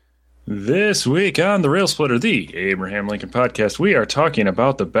This week on the Rail Splitter, the Abraham Lincoln Podcast, we are talking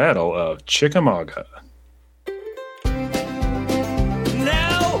about the Battle of Chickamauga. Now!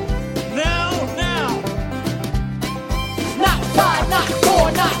 Not 5, not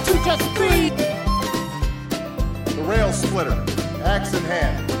 4, not 2, just 3. The Rail Splitter, axe in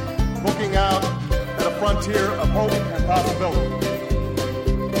hand, looking out at a frontier of hope and possibility.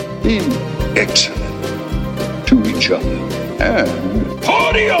 Being excellent to each other. And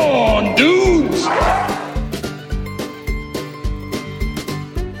party on, dudes!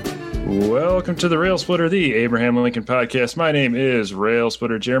 Welcome to the Rail Splitter, the Abraham Lincoln Podcast. My name is Rail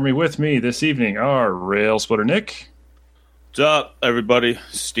Splitter Jeremy. With me this evening are Rail Splitter Nick. What's up, everybody?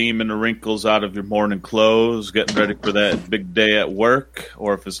 Steaming the wrinkles out of your morning clothes, getting ready for that big day at work,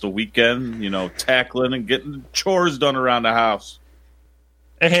 or if it's the weekend, tackling and getting chores done around the house.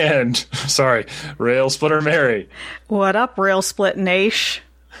 And, Rail Splitter Mary. What up, Rail Split Nation?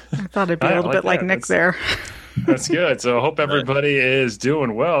 I thought it'd be a little bit like Nick there. That's good. So I hope everybody is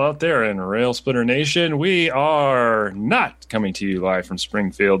doing well out there in Rail Splitter Nation. We are not coming to you live from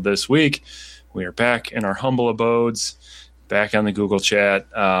Springfield this week. We are back in our humble abodes, back on the Google chat.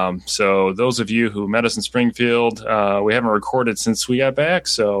 So those of you who met us in Springfield, we haven't recorded since we got back.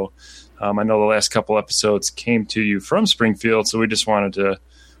 So I know the last couple episodes came to you from Springfield. So we just wanted to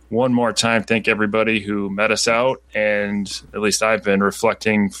one more time thank everybody who met us out. And at least I've been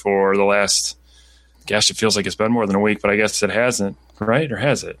reflecting for the last, it feels like it's been more than a week, but I guess it hasn't, right? Or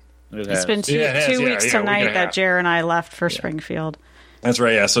has it? It's been two weeks tonight that Jer and I left for Springfield. That's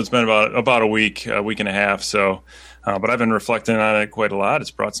right, yeah. So it's been about a week and a half. So, but I've been reflecting on it quite a lot.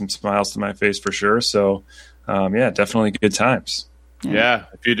 It's brought some smiles to my face for sure. So, definitely good times. Yeah,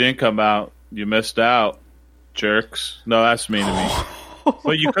 if you didn't come out, you missed out, jerks. No, that's mean to me.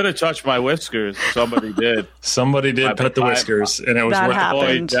 But you could have touched my whiskers. Somebody did. Somebody did pet the whiskers, and it was worth the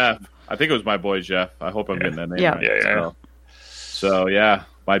boy Jeff. I think it was my boy Jeff. I hope I'm getting that name right. Yeah. So,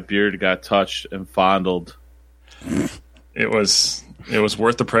 my beard got touched and fondled. It was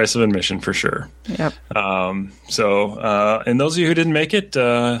worth the price of admission for sure. Yep. And those of you who didn't make it,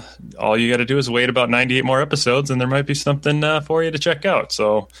 all you got to do is wait about 98 more episodes, and there might be something for you to check out.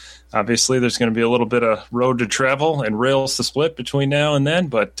 So obviously there's going to be a little bit of road to travel and rails to split between now and then,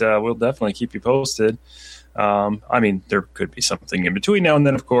 but we'll definitely keep you posted. There could be something in between now and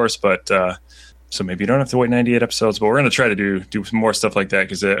then, of course, but so maybe you don't have to wait 98 episodes, but we're going to try to do some more stuff like that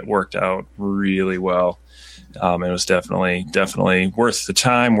because it worked out really well. It was definitely worth the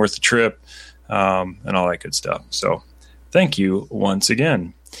time, worth the trip, and all that good stuff. So thank you once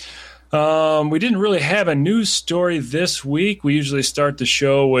again. We didn't really have a news story this week. We usually start the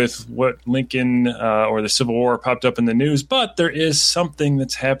show with what Lincoln or the Civil War popped up in the news, but there is something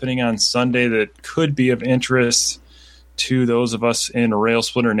that's happening on Sunday that could be of interest to those of us in Rail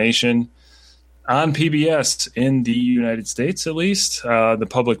Splitter Nation. On PBS in the United States, at least, the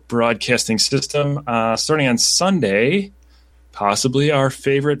public broadcasting system, starting on Sunday, possibly our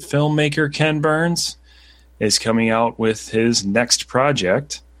favorite filmmaker, Ken Burns, is coming out with his next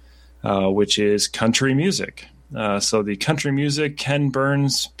project, which is country music. So the country music Ken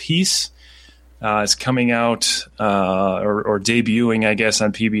Burns piece is coming out or debuting, I guess,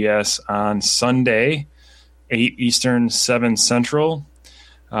 on PBS on Sunday, 8 Eastern, 7 Central.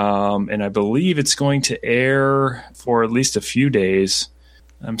 And I believe it's going to air for at least a few days.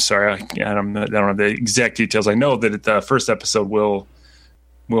 I'm sorry, I don't have the exact details. I know that the first episode will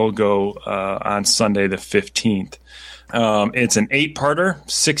go on Sunday the 15th. It's an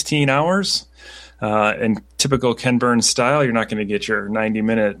 8-parter, 16 hours. In typical Ken Burns style, you're not going to get your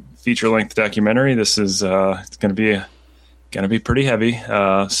 90-minute feature-length documentary. This is it's going to be pretty heavy.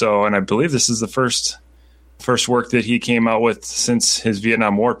 And I believe this is the first work that he came out with since his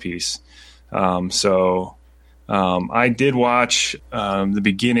Vietnam War piece. I did watch the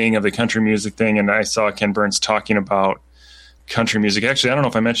beginning of the country music thing, and I saw Ken Burns talking about country music. Actually, I don't know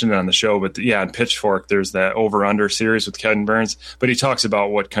if I mentioned it on the show, but on Pitchfork, there's that Over Under series with Ken Burns, but he talks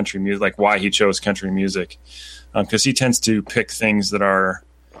about what country music, like why he chose country music, because he tends to pick things that are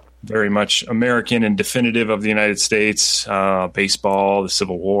very much American and definitive of the United States, baseball, the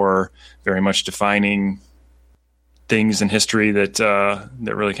Civil War, very much defining things in history that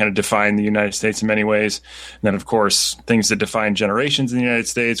really kind of define the United States in many ways. And then, of course, things that define generations in the United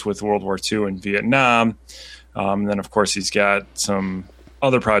States with World War II and Vietnam. And then, of course, he's got some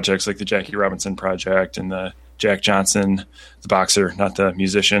other projects like the Jackie Robinson Project and the Jack Johnson, the boxer, not the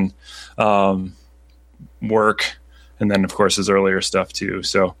musician, work. And then, of course, his earlier stuff, too.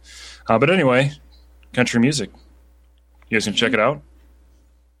 So, but anyway, country music. You guys can check it out?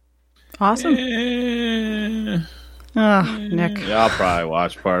 Awesome. Nick. Yeah, I'll probably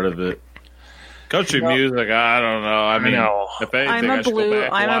watch part of it. Country music, I don't know. I mean, if anything,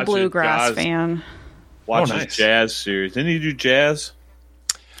 I'm a bluegrass fan. Watch his jazz series. Didn't he do jazz?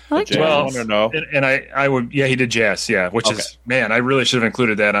 I like jazz. And I would, he did jazz, which is, man, I really should have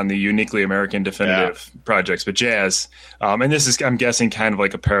included that on the Uniquely American Definitive projects, but jazz, and this is, I'm guessing, kind of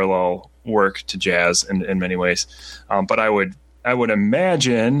like a parallel work to jazz in many ways, but I would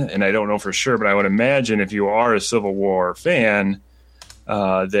imagine, and I don't know for sure, but I would imagine if you are a Civil War fan,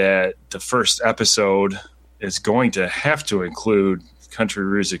 that the first episode is going to have to include country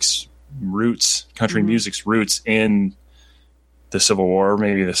music's roots in the Civil War,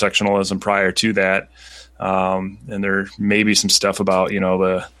 maybe the sectionalism prior to that. And there may be some stuff about,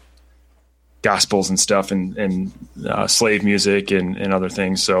 the gospels and stuff and slave music and other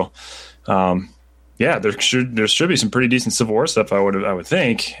things. So, there should be some pretty decent Civil War stuff, I would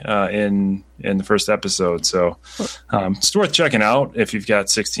think, in the first episode. So it's worth checking out if you've got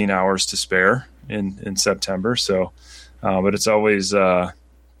 16 hours to spare in September. So, but it's always,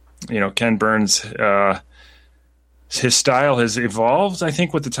 Ken Burns, his style has evolved, I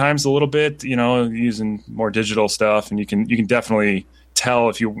think, with the times a little bit, using more digital stuff. And you can definitely tell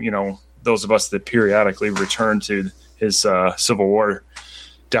if those of us that periodically return to his Civil War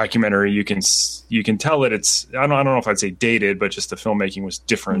documentary, you can tell that it's, I don't know if I'd say dated, but just the filmmaking was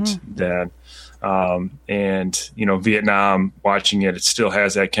different then. And Vietnam, watching it still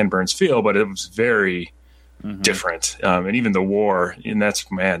has that Ken Burns feel, but it was very different. And even the war, and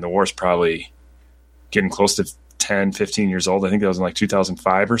the war's probably getting close to 10, 15 years old. I think that was in like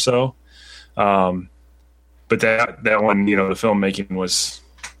 2005 or so. But that one, the filmmaking was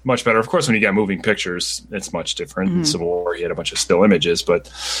much better. Of course, when you got moving pictures, it's much different. In Civil War, he had a bunch of still images,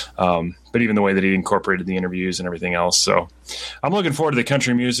 but even the way that he incorporated the interviews and everything else. So I'm looking forward to the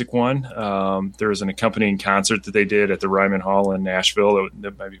country music one. There was an accompanying concert that they did at the Ryman Hall in Nashville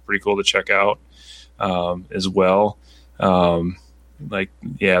that might be pretty cool to check out as well.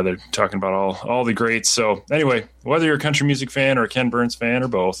 They're talking about all the greats. So anyway, whether you're a country music fan or a Ken Burns fan or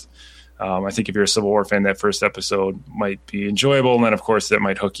both, I think if you're a Civil War fan, that first episode might be enjoyable. And then, of course, that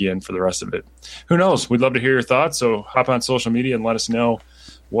might hook you in for the rest of it. Who knows? We'd love to hear your thoughts. So hop on social media and let us know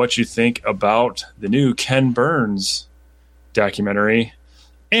what you think about the new Ken Burns documentary.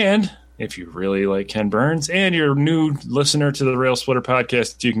 And if you really like Ken Burns and you're a new listener to the Rail Splitter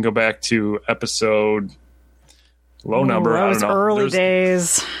podcast, you can go back to episode number. I don't know. Early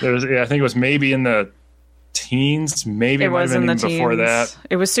days. I think it was maybe in the teens, maybe it was in the teens. Before that.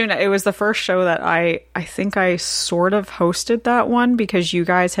 It was soon. It was the first show that I think I sort of hosted that one because you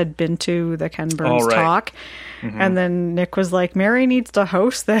guys had been to the Ken Burns talk, and then Nick was like, "Mary needs to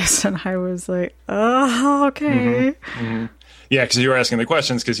host this," and I was like, "Oh, okay." Yeah, because you were asking the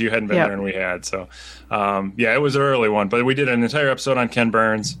questions because you hadn't been there and we had. So, it was an early one, but we did an entire episode on Ken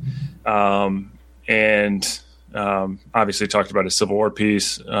Burns, and obviously talked about his Civil War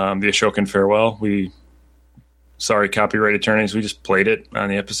piece, the Ashokan Farewell. Sorry, copyright attorneys, we just played it on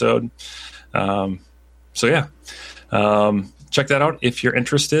the episode. Check that out if you're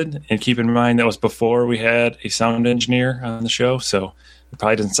interested. And keep in mind that was before we had a sound engineer on the show, so it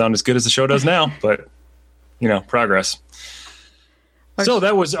probably doesn't sound as good as the show does now, but, progress. So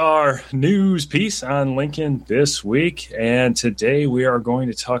that was our news piece on Lincoln this week. And today we are going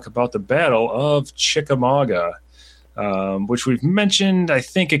to talk about the Battle of Chickamauga, which we've mentioned, I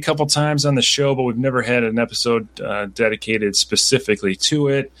think, a couple times on the show, but we've never had an episode dedicated specifically to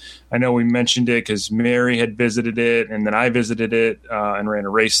it. I know we mentioned it because Mary had visited it, and then I visited it and ran a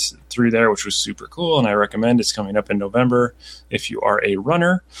race through there, which was super cool, and I recommend. It's coming up in November if you are a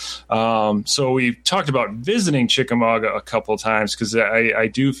runner. So we talked about visiting Chickamauga a couple of times because I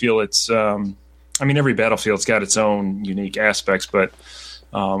do feel it's every battlefield's got its own unique aspects, but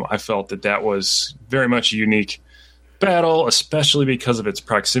I felt that was very much a unique battle, especially because of its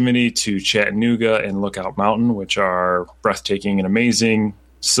proximity to Chattanooga and Lookout Mountain, which are breathtaking and amazing,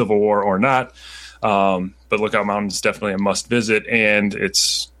 Civil War or not. But Lookout Mountain is definitely a must visit, and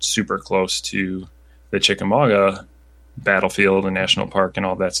it's super close to the Chickamauga battlefield and national park and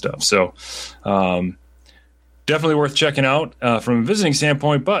all that stuff. So definitely worth checking out from a visiting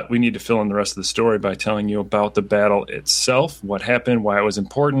standpoint, but we need to fill in the rest of the story by telling you about the battle itself, what happened, why it was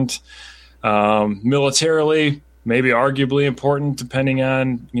important. Militarily, maybe arguably important depending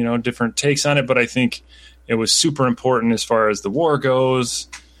on, different takes on it, but I think it was super important as far as the war goes.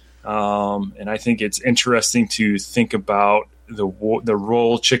 And I think it's interesting to think about the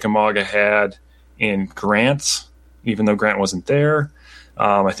role Chickamauga had in Grant, even though Grant wasn't there.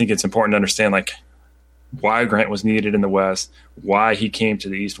 I think it's important to understand why Grant was needed in the West, why he came to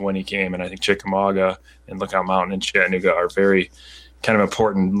the East when he came. And I think Chickamauga and Lookout Mountain and Chattanooga are very kind of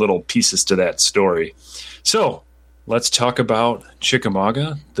important little pieces to that story. So let's talk about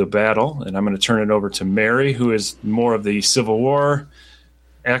Chickamauga, the battle. And I'm going to turn it over to Mary, who is more of the Civil War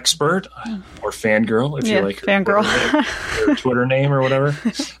expert or fangirl, if you like her fangirl. Twitter name or whatever.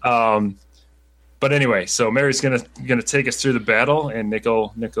 But anyway, so Mary's gonna take us through the battle, and Nick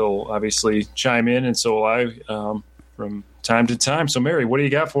will obviously chime in, and so will I from time to time. So Mary, what do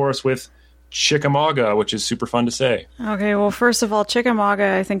you got for us with Chickamauga, which is super fun to say? Okay, well, first of all,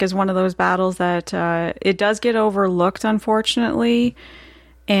 Chickamauga, I think, is one of those battles that it does get overlooked, unfortunately,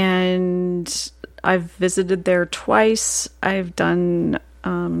 and I've visited there twice. I've done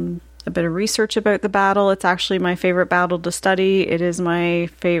a bit of research about the battle. It's actually my favorite battle to study. It is my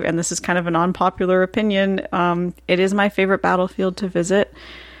favorite, and this is kind of an unpopular opinion. It is my favorite battlefield to visit.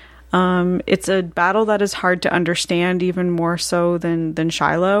 It's a battle that is hard to understand, even more so than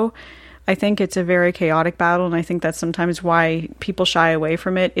Shiloh. I think it's a very chaotic battle, and I think that's sometimes why people shy away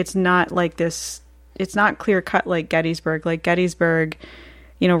from it. It's not like this. It's not clear cut like Gettysburg. Like Gettysburg,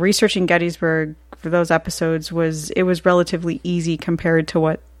 researching Gettysburg for those episodes was relatively easy compared to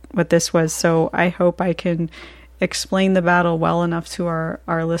what this was. So I hope I can explain the battle well enough to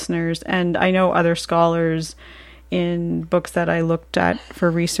our listeners. And I know other scholars in books that I looked at for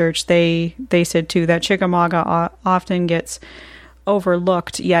research, they said too that Chickamauga often gets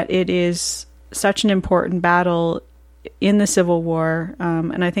overlooked, yet it is such an important battle in the Civil War.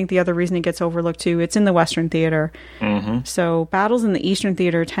 And I think the other reason it gets overlooked too, it's in the Western Theater. Mm-hmm. So battles in the Eastern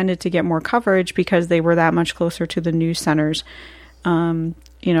Theater tended to get more coverage because they were that much closer to the news centers.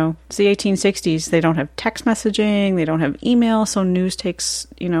 It's the 1860s. They don't have text messaging. They don't have email. So news takes,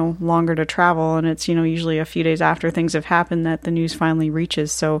 longer to travel. And it's, usually a few days after things have happened that the news finally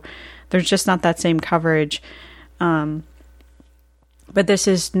reaches. So there's just not that same coverage. But this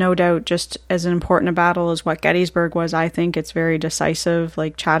is no doubt just as important a battle as what Gettysburg was. I think it's very decisive.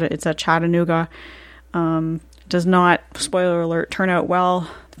 Like it's at Chattanooga. Does not, spoiler alert, turn out well.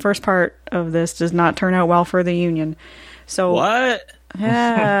 The first part of this does not turn out well for the Union. So what?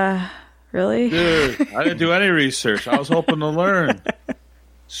 Yeah, really? Dude, I didn't do any research. I was hoping to learn.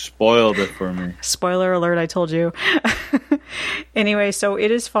 Spoiled it for me. Spoiler alert, I told you. Anyway, so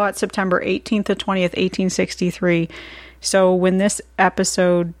it is fought September 18th to 20th, 1863. So when this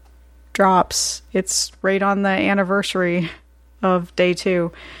episode drops, it's right on the anniversary of day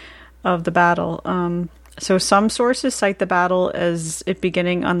 2 of the battle. So some sources cite the battle as it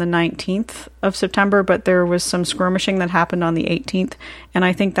beginning on the 19th of September, but there was some skirmishing that happened on the 18th. And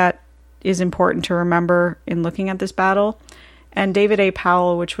I think that is important to remember in looking at this battle. And David A.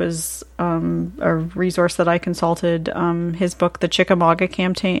 Powell, which was a resource that I consulted, his book, The Chickamauga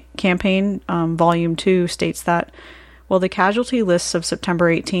Campaign, Volume 2, states that, well, the casualty lists of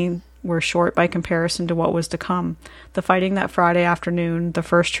September 18th were short by comparison to what was to come. The fighting that Friday afternoon, the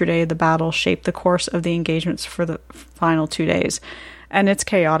first true day of the battle, shaped the course of the engagements for the final 2 days. And it's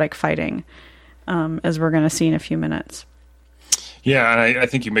chaotic fighting, as we're going to see in a few minutes. Yeah, and I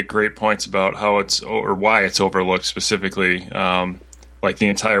think you make great points about how or why it's overlooked specifically, like the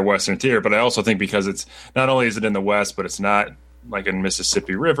entire Western Theater. But I also think because it's not only is it in the West, but it's not like a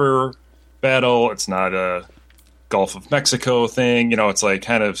Mississippi River battle. It's not a Gulf of Mexico thing. It's like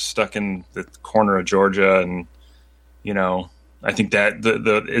kind of stuck in the corner of Georgia. And, I think that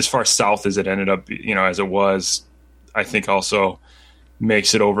the as far south as it ended up, as it was, I think also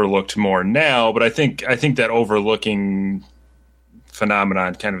makes it overlooked more now. But I think that overlooking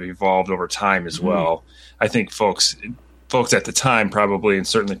phenomenon kind of evolved over time as well. I think folks at the time probably, and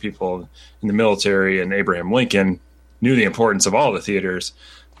certainly people in the military and Abraham Lincoln, knew the importance of all the theaters.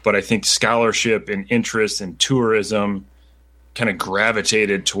 But I think scholarship and interest and tourism kind of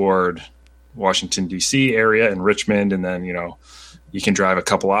gravitated toward Washington, D.C. area and Richmond. And then, you can drive a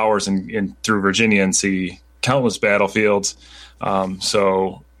couple hours in through Virginia and see countless battlefields.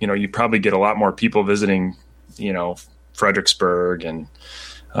 So, you probably get a lot more people visiting, Fredericksburg and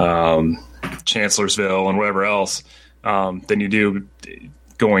Chancellorsville and whatever else than you do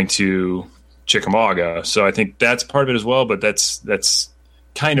going to Chickamauga. So I think that's part of it as well. But that's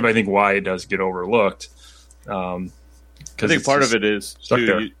kind of, I think, why it does get overlooked. I think part of it is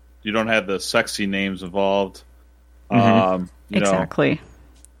too, you don't have the sexy names involved. Exactly.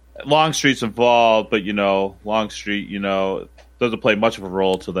 Longstreet's involved, but Longstreet, doesn't play much of a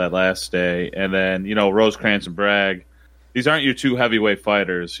role till that last day. And then Rosecrans and Bragg, these aren't your two heavyweight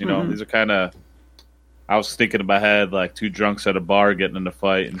fighters. These are kind of. I was thinking in my head like two drunks at a bar getting in a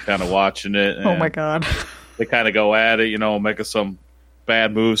fight and kind of watching it. And oh my god! They kind of go at it, making some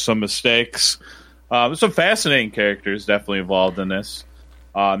bad moves, some mistakes. Some fascinating characters definitely involved in this.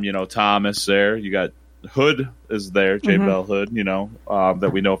 Thomas there. You got Hood is there, J. Bell Hood, that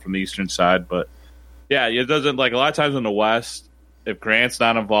we know from the eastern side. But, yeah, it doesn't, like, a lot of times in the West, if Grant's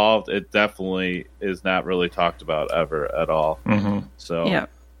not involved, it definitely is not really talked about ever at all. So, yeah.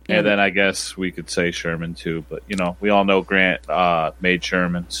 And then I guess we could say Sherman, too. But, we all know Grant made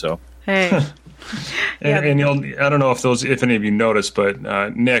Sherman, so. Hey. And I don't know if any of you noticed, but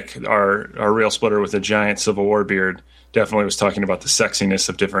Nick, our rail splitter with a giant Civil War beard, definitely was talking about the sexiness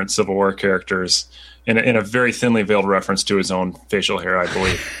of different Civil War characters in a very thinly veiled reference to his own facial hair, I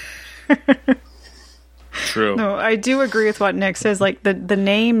believe. True. No, I do agree with what Nick says. Like the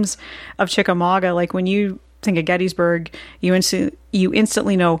names of Chickamauga, like when you think of Gettysburg, you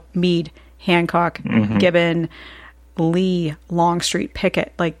instantly know Meade, Hancock, Gibbon, Lee, Longstreet,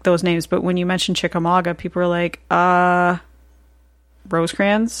 Pickett, like those names. But when you mention Chickamauga, people are like,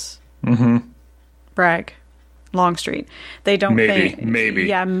 Rosecrans, Bragg, Longstreet. They don't think maybe.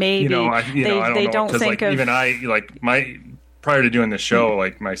 Yeah, maybe. I don't they know, don't think of even prior to doing the show,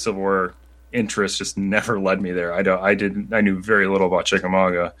 like my Civil War interest just never led me there. I knew very little about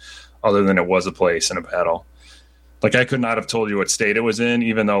Chickamauga, other than it was a place and a battle. Like I could not have told you what state it was in,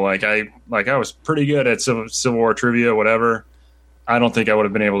 even though I was pretty good at Civil War trivia, whatever. I don't think I would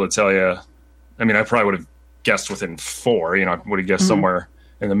have been able to tell you. I mean, I probably would have guessed within 4. I would have guessed somewhere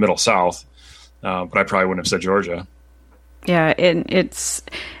in the middle South, but I probably wouldn't have said Georgia. Yeah,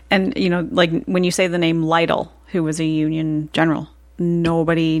 like when you say the name Lytle, who was a Union general,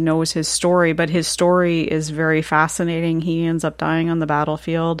 nobody knows his story, but his story is very fascinating. He ends up dying on the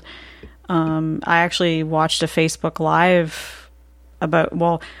battlefield. I actually watched a Facebook Live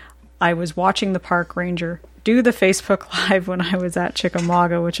I was watching the park ranger do the Facebook Live when I was at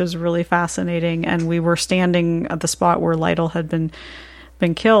Chickamauga, which was really fascinating. And we were standing at the spot where Lytle had been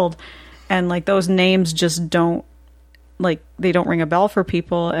killed. And like those names just don't ring a bell for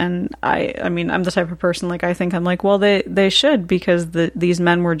people. And I mean, I'm the type of person, like, I think I'm like, well, they should, because these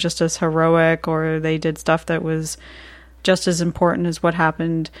men were just as heroic, or they did stuff that was just as important as what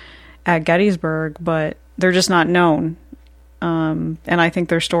happened at Gettysburg, but they're just not known. And I think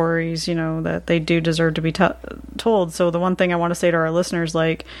their stories, that they do deserve to be told. So the one thing I want to say to our listeners,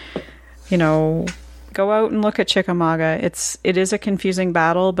 like, go out and look at Chickamauga. It is a confusing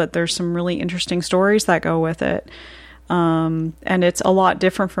battle, but there's some really interesting stories that go with it. And it's a lot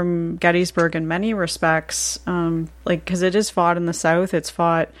different from Gettysburg in many respects. Because it is fought in the South. It's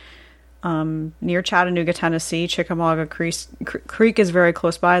fought near Chattanooga, Tennessee. Chickamauga Creek is very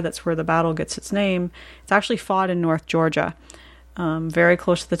close by. That's where the battle gets its name. It's actually fought in North Georgia, very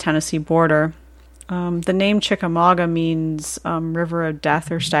close to the Tennessee border. The name Chickamauga means river of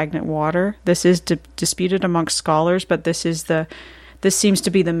death or stagnant water. This is disputed amongst scholars, but this seems to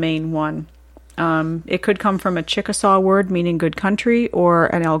be the main one. It could come from a Chickasaw word meaning good country, or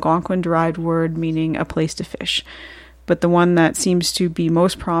an Algonquin-derived word meaning a place to fish. But the one that seems to be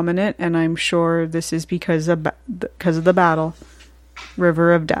most prominent, and I'm sure this is because of the battle,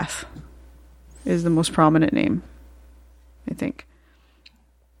 River of Death is the most prominent name, I think.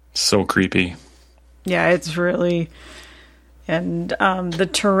 So creepy. Yeah, it's really... And the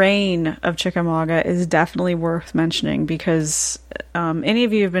terrain of Chickamauga is definitely worth mentioning, because any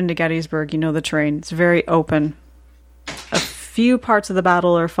of you who've been to Gettysburg, you know the terrain. It's very open. A few parts of the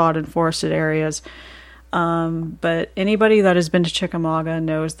battle are fought in forested areas. But anybody that has been to Chickamauga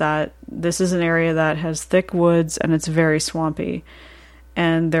knows that this is an area that has thick woods and it's very swampy.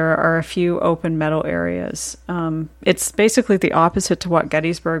 And there are a few open meadow areas. It's basically the opposite to what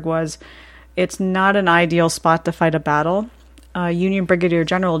Gettysburg was. It's not an ideal spot to fight a battle. Union Brigadier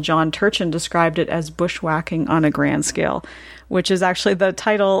General John Turchin described it as bushwhacking on a grand scale, which is actually the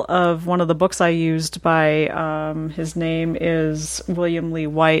title of one of the books I used by, his name is William Lee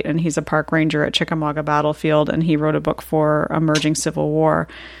White, and he's a park ranger at Chickamauga Battlefield, and he wrote a book for Emerging Civil War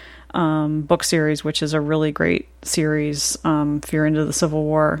book series, which is a really great series. If you're into the Civil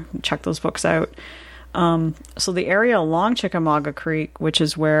War, check those books out. So the area along Chickamauga Creek, which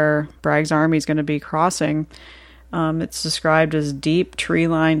is where Bragg's army is going to be crossing, it's described as deep,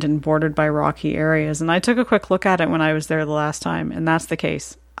 tree-lined, and bordered by rocky areas. And I took a quick look at it when I was there the last time, and that's the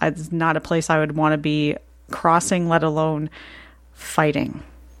case. It's not a place I would want to be crossing, let alone fighting.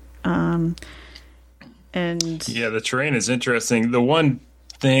 And yeah, the terrain is interesting. The one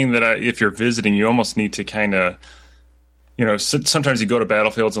thing that if you're visiting, you almost need to kind of, sometimes you go to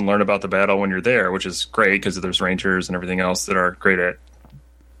battlefields and learn about the battle when you're there, which is great because there's rangers and everything else that are great at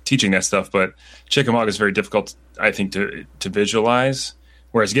teaching that stuff. But Chickamauga is very difficult, I think, to visualize.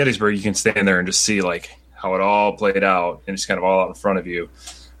 Whereas Gettysburg, you can stand there and just see like how it all played out, and it's kind of all out in front of you.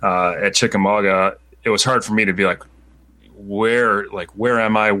 at Chickamauga, it was hard for me to be like, where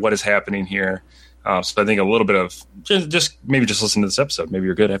am I? What is happening here? So I think a little bit of just listen to this episode. Maybe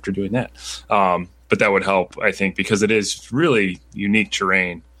you're good after doing that. But that would help, I think, because it is really unique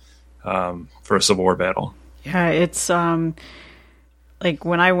terrain for a Civil War battle. Yeah, it's like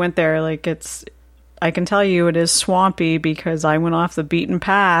when I went there, like I can tell you it is swampy because I went off the beaten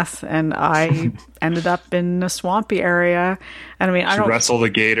path and I ended up in a swampy area. And I mean, I don't wrestle the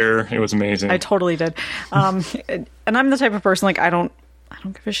gator. It was amazing. I totally did. And I'm the type of person, like, I don't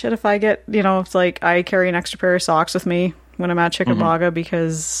give a shit if I get, it's like I carry an extra pair of socks with me when I'm at Chickamauga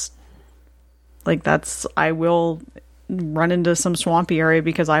because like I will run into some swampy area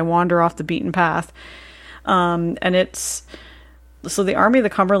because I wander off the beaten path. So the Army of the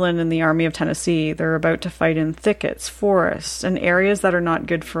Cumberland and the Army of Tennessee, they're about to fight in thickets, forests, and areas that are not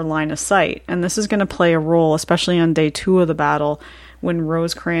good for line of sight. And this is going to play a role, especially on day 2 of the battle, when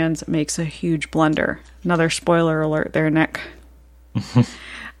Rosecrans makes a huge blunder. Another spoiler alert there, Nick.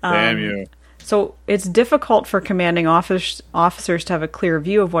 Damn you. So it's difficult for commanding officers to have a clear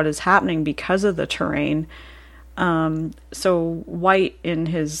view of what is happening because of the terrain. So White, in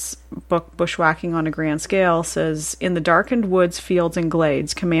his book Bushwhacking on a Grand Scale, says, in the darkened woods, fields, and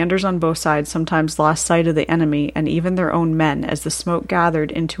glades, commanders on both sides sometimes lost sight of the enemy and even their own men as the smoke gathered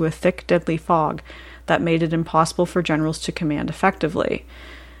into a thick, deadly fog that made it impossible for generals to command effectively.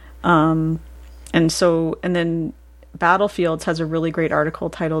 And then Battlefields has a really great article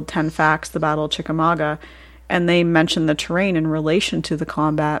titled 10 Facts, the Battle of Chickamauga, and they mention the terrain in relation to the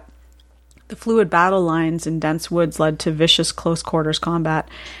combat. The fluid battle lines in dense woods led to vicious close quarters combat,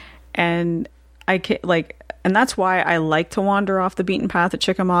 and that's why I like to wander off the beaten path at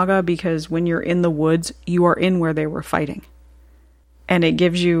Chickamauga, because when you're in the woods, you are in where they were fighting, and it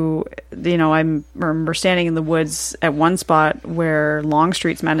gives you, I remember standing in the woods at one spot where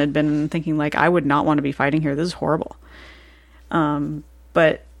Longstreet's men had been, thinking like, I would not want to be fighting here. This is horrible.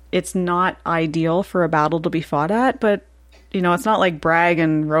 But it's not ideal for a battle to be fought at, but it's not like Bragg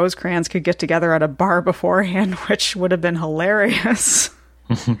and Rosecrans could get together at a bar beforehand, which would have been hilarious,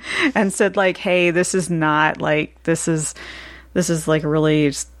 and said like, hey, this is not like, this is like a really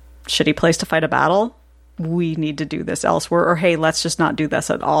shitty place to fight a battle. We need to do this elsewhere, or hey, let's just not do this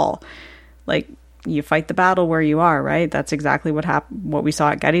at all. Like, you fight the battle where you are, right? That's exactly what we saw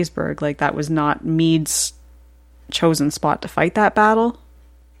at Gettysburg. Like, that was not Meade's chosen spot to fight that battle,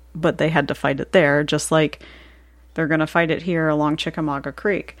 but they had to fight it there, just like they're going to fight it here along Chickamauga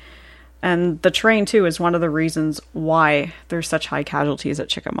Creek. And the terrain, too, is one of the reasons why there's such high casualties at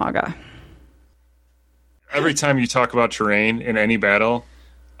Chickamauga. Every time you talk about terrain in any battle,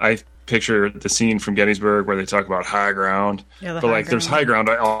 I picture the scene from Gettysburg where they talk about high ground. Yeah, but like, there's high ground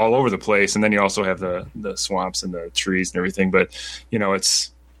all over the place, and then you also have the swamps and the trees and everything. But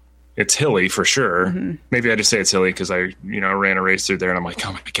it's hilly for sure. Mm-hmm. Maybe I just say it's hilly because I ran a race through there, and I'm like,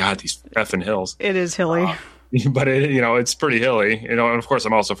 oh my god, these effing hills. It is hilly. But it's pretty hilly. And of course,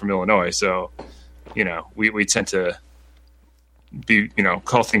 I'm also from Illinois, so we tend to be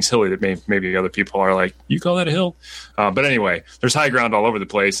call things hilly that maybe other people are like, you call that a hill? But anyway, there's high ground all over the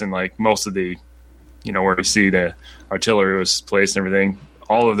place, and like most of the where we see the artillery was placed and everything,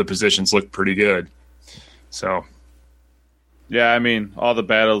 all of the positions look pretty good. So yeah, I mean, all the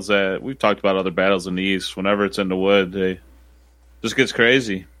battles that we've talked about, other battles in the East, whenever it's in the wood, they just gets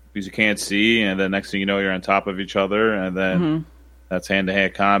crazy. Because you can't see, and then next thing you know, you're on top of each other, and then that's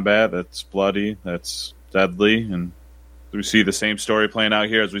hand-to-hand combat. That's bloody. That's deadly, and we see the same story playing out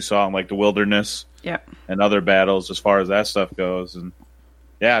here as we saw in like the Wilderness, and other battles as far as that stuff goes. And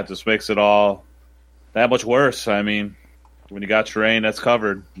yeah, it just makes it all that much worse. I mean, when you got terrain that's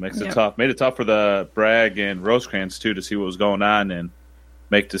covered, makes it tough. Made it tough for the Bragg and Rosecrans too to see what was going on and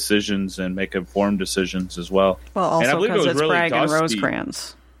make decisions and make informed decisions as well. Well, also because it's really Bragg and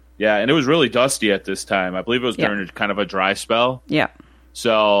Rosecrans. Yeah, and it was really dusty at this time. I believe it was during kind of a dry spell. Yeah.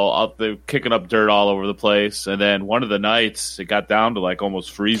 So they're kicking up dirt all over the place. And then one of the nights, it got down to like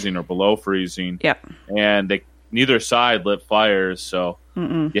almost freezing or below freezing. Yeah. And neither side lit fires. So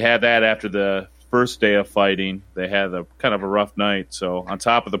you had that after the first day of fighting. They had a kind of a rough night. So on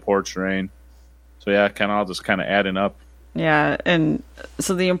top of the poor terrain. So yeah, kind of all just kind of adding up. Yeah, and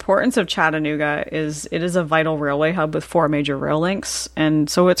so the importance of Chattanooga is it is a vital railway hub with 4 major rail links, and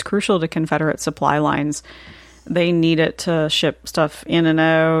so it's crucial to Confederate supply lines. They need it to ship stuff in and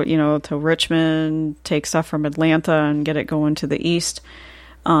out, to Richmond, take stuff from Atlanta and get it going to the east.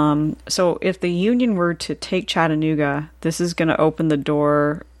 So if the Union were to take Chattanooga, this is going to open the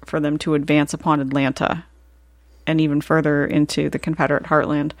door for them to advance upon Atlanta and even further into the Confederate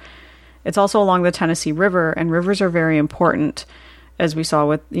heartland. It's also along the Tennessee River, and rivers are very important, as we saw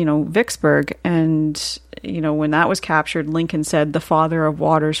with, Vicksburg. And, when that was captured, Lincoln said the father of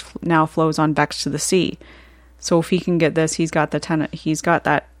waters now flows on Vex to the sea. So if he can get this, he's got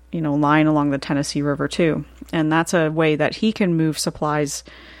that, line along the Tennessee River too. And that's a way that he can move supplies,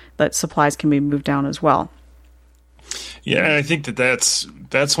 that supplies can be moved down as well. Yeah, and I think that's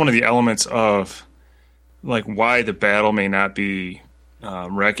one of the elements of like why the battle may not be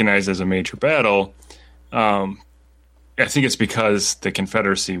recognized as a major battle. I think it's because the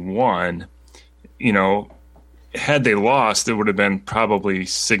Confederacy won. Had they lost, it would have been probably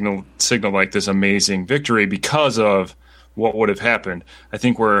signaled like this amazing victory because of what would have happened. I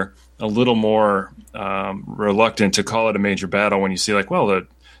think we're a little more reluctant to call it a major battle when you see like, well,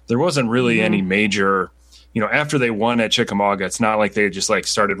 there wasn't really any major. After they won at Chickamauga, it's not like they just like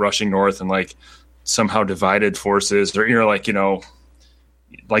started rushing north and like somehow divided forces, or like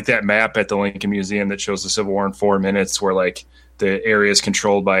that map at the Lincoln Museum that shows the Civil War in 4 minutes, where like the areas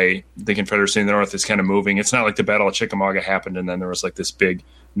controlled by the Confederacy in the north is kind of moving. It's not like the Battle of Chickamauga happened and then there was like this big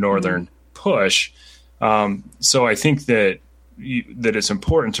northern push. So I think that it's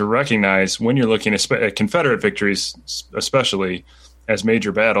important to recognize when you're looking at Confederate victories, especially as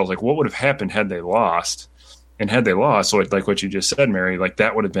major battles, like what would have happened had they lost. And had they lost, like what you just said, Mary, like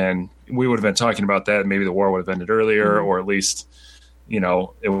that would have been, we would have been talking about that. Maybe the war would have ended earlier, or at least,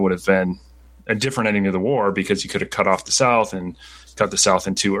 it would have been a different ending of the war because you could have cut off the South and cut the South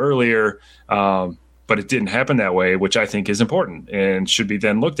in two earlier. But it didn't happen that way, which I think is important and should be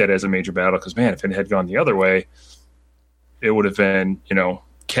then looked at as a major battle. Because, man, if it had gone the other way, it would have been,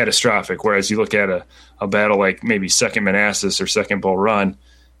 catastrophic. Whereas you look at a battle like maybe Second Manassas or Second Bull Run,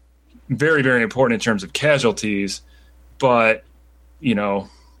 very, very important in terms of casualties, but had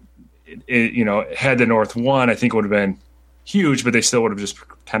the North won, I think it would have been huge, but they still would have just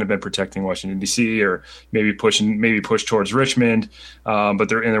kind of been protecting Washington D.C. or maybe push towards Richmond. But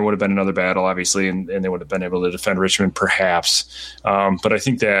there would have been another battle, obviously, and they would have been able to defend Richmond, perhaps. But I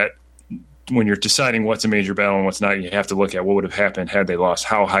think that when you're deciding what's a major battle and what's not, you have to look at what would have happened had they lost.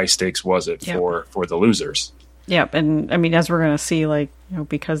 How high stakes was it for the losers? Yep, and I mean, as we're going to see,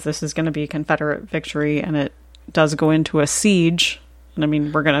 because this is going to be a Confederate victory and it does go into a siege, and I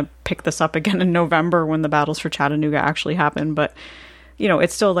mean, we're going to pick this up again in November when the battles for Chattanooga actually happen, but,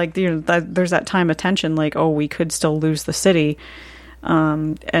 it's still like, there's that time of tension, like, oh, we could still lose the city.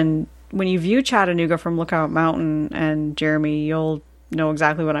 And when you view Chattanooga from Lookout Mountain, and Jeremy, you'll know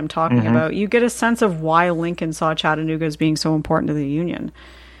exactly what I'm talking about, you get a sense of why Lincoln saw Chattanooga as being so important to the Union,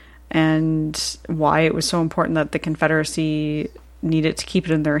 and why it was so important that the Confederacy needed to keep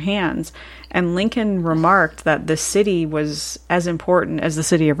it in their hands. And Lincoln remarked that the city was as important as the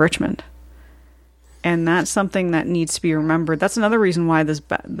city of Richmond. And that's something that needs to be remembered. That's another reason why this,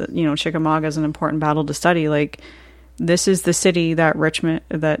 Chickamauga is an important battle to study. Like, this is the city that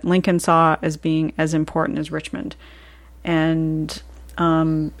Lincoln saw as being as important as Richmond. And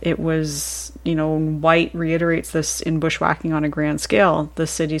it was, White reiterates this in Bushwhacking on a Grand Scale. The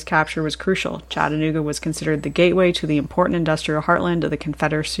city's capture was crucial. Chattanooga was considered the gateway to the important industrial heartland of the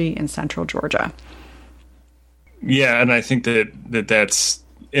Confederacy in central Georgia. Yeah, and I think that's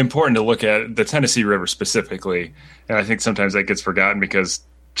important to look at the Tennessee River specifically. And I think sometimes that gets forgotten because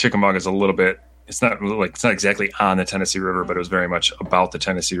Chickamauga is a little bit, it's not exactly on the Tennessee River, but it was very much about the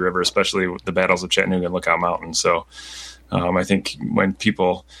Tennessee River, especially with the battles of Chattanooga and Lookout Mountain. So I think when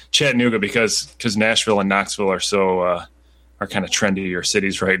Chattanooga, because Nashville and Knoxville are so are kind of trendier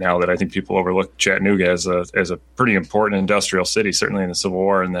cities right now, that I think people overlook Chattanooga as a pretty important industrial city, certainly in the Civil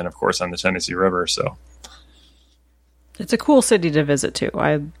War, and then of course on the Tennessee River. So it's a cool city to visit too.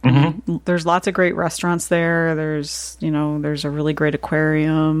 There's lots of great restaurants there. There's a really great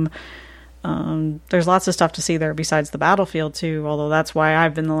aquarium. There's lots of stuff to see there besides the battlefield too, although that's why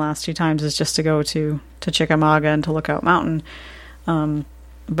I've been the last 2 times, is just to go to Chickamauga and to Lookout Mountain. But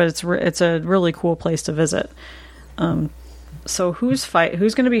it's a really cool place to visit. So who's going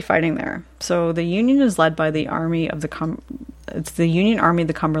to be fighting there? So the Union is led by the Army of it's the Union Army of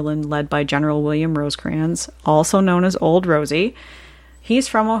the Cumberland, led by General William Rosecrans, also known as Old Rosie. He's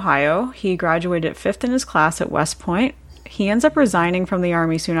from Ohio. He graduated 5th in his class at West Point. He ends up resigning from the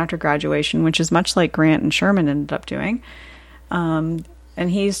Army soon after graduation, which is much like Grant and Sherman ended up doing. And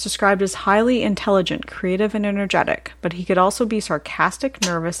he's described as highly intelligent, creative, and energetic, but he could also be sarcastic,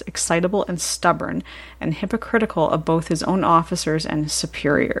 nervous, excitable, and stubborn, and hypocritical of both his own officers and his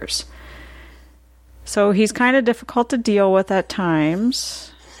superiors. So he's kind of difficult to deal with at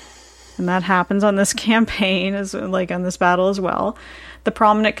times, and that happens on this campaign, on this battle as well. The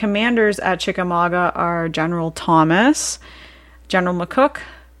prominent commanders at Chickamauga are General Thomas, General McCook,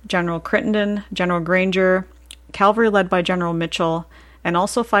 General Crittenden, General Granger, cavalry led by General Mitchell, and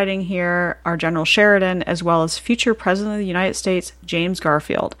also fighting here are General Sheridan, as well as future President of the United States, James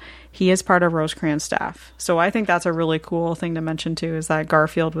Garfield. He is part of Rosecrans staff. So I think that's a really cool thing to mention, too, is that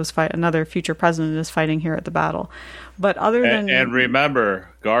Garfield was another future president is fighting here at the battle. But other than... And remember,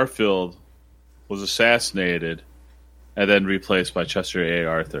 Garfield was assassinated and then replaced by Chester A.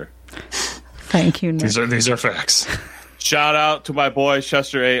 Arthur. Thank you, Nick. These are facts. Shout out to my boy,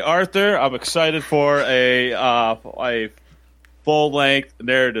 Chester A. Arthur. I'm excited for a full-length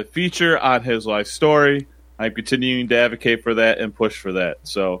narrative feature on his life story. I'm continuing to advocate for that and push for that.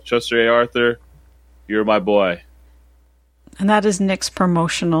 So, Chester A. Arthur, you're my boy. And that is Nick's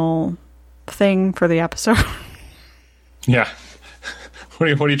promotional thing for the episode. Yeah. What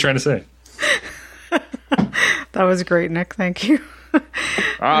are you trying to say? That was great, Nick. Thank you.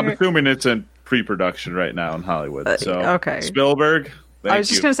 I'm assuming it's in pre-production right now in Hollywood. So, okay. Spielberg, I was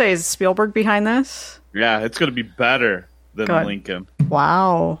just going to say, is Spielberg behind this? Yeah, it's going to be better than Lincoln.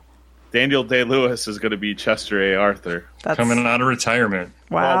 Wow. Daniel Day-Lewis is going to be Chester A. Arthur. That's coming out of retirement.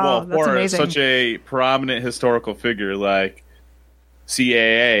 Wow, that's for amazing. Such a prominent historical figure like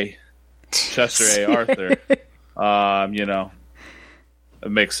CAA, Chester A. Arthur, it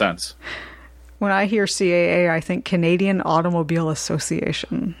makes sense. When I hear CAA, I think Canadian Automobile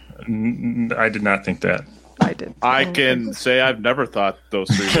Association. I did not think that. I did. I can say I've never thought those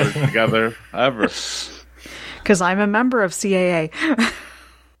three words together, ever. Because I'm a member of CAA.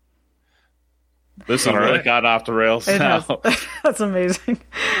 This has really got off the rails now. That's amazing.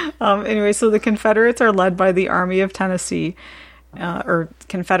 Anyway, so the Confederates are led by the Army of Tennessee, or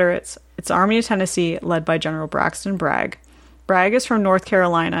Confederates. It's Army of Tennessee led by General Braxton Bragg. Bragg is from North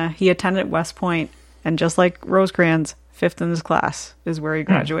Carolina. He attended West Point, and just like Rosecrans, 5th in his class is where he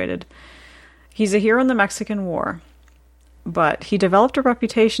graduated. He's a hero in the Mexican War, but he developed a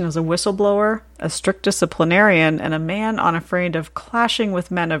reputation as a whistleblower, a strict disciplinarian, and a man unafraid of clashing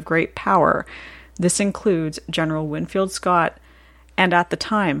with men of great power. This includes General Winfield Scott and, at the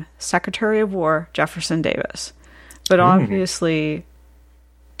time, Secretary of War Jefferson Davis. But obviously,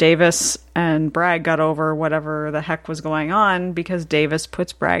 Davis and Bragg got over whatever the heck was going on because Davis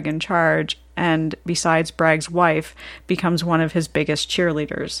puts Bragg in charge, and besides, Bragg's wife becomes one of his biggest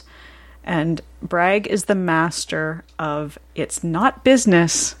cheerleaders. And Bragg is the master of it's not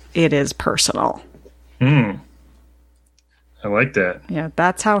business, it is personal. I like that. Yeah,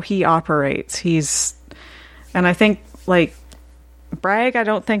 that's how he operates. And I think, like, Bragg, I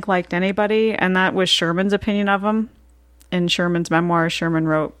don't think liked anybody, and that was Sherman's opinion of him. In Sherman's memoirs, Sherman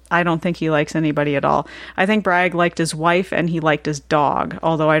wrote, I don't think he likes anybody at all. I think Bragg liked his wife and he liked his dog,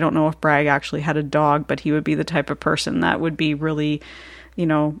 although I don't know if Bragg actually had a dog, but he would be the type of person that would be really,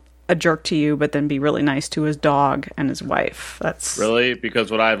 a jerk to you, but then be really nice to his dog and his wife. That's really,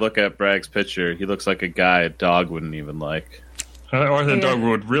 because when I look at Bragg's picture, he looks like a guy a dog wouldn't even like. Or the dog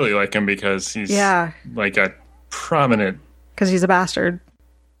would really like him because he's like a prominent... Because he's a bastard.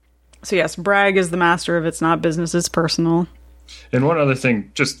 So yes, Bragg is the master of it's not business, it's personal. And one other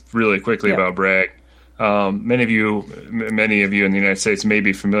thing, just really quickly about Bragg. Many of you in the United States may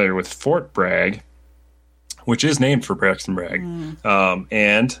be familiar with Fort Bragg, which is named for Braxton Bragg.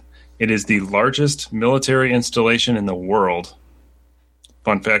 And it is the largest military installation in the world.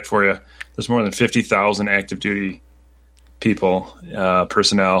 Fun fact for you, there's more than 50,000 active duty people,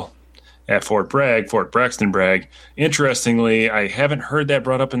 personnel at Fort Braxton Bragg. Interestingly, I haven't heard that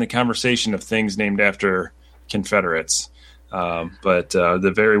brought up in the conversation of things named after Confederates. But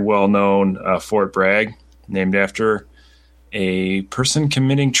the very well-known Fort Bragg, named after a person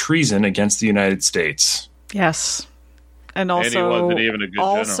committing treason against the United States. Yes. And also, he wasn't even a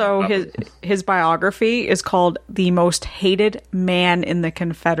good general. his biography is called The Most Hated Man in the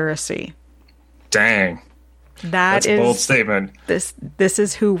Confederacy. Dang. That's a bold statement. This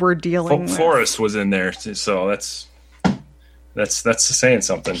is who we're dealing with. Forrest was in there, so that's saying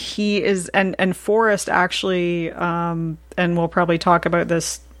something. He is, and Forrest actually, and we'll probably talk about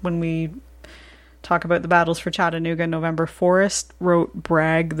this when we talk about the battles for Chattanooga in November. Forrest wrote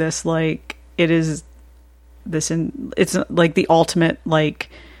Bragg it's like the ultimate,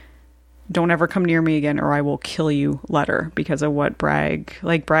 like, don't ever come near me again or I will kill you letter because of what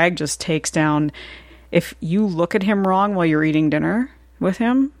Bragg just takes down. If you look at him wrong while you're eating dinner with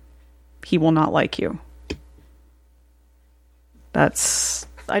him, he will not like you.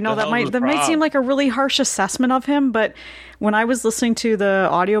 I know that might seem like a really harsh assessment of him, but when I was listening to the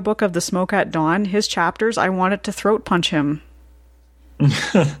audiobook of The Smoke at Dawn, his chapters, I wanted to throat punch him.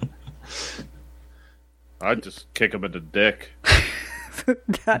 I'd just kick him in the dick.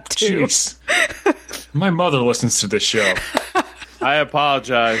 That too. Jeez. My mother listens to this show. I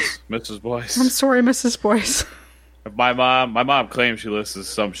apologize, Mrs. Boyce. I'm sorry, Mrs. Boyce. My mom claims she listens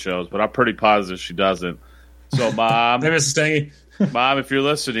to some shows, but I'm pretty positive she doesn't. So, Mom, Hey, Mrs. Stangy. Mom, if you're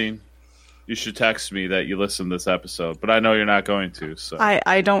listening, you should text me that you listened to this episode. But I know you're not going to. So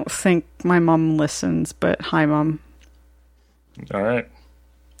I don't think my mom listens, but hi, Mom. All right.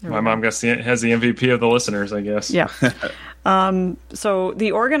 My mom has the MVP of the listeners, I guess. Yeah. So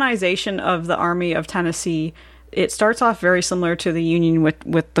the organization of the Army of Tennessee, it starts off very similar to the Union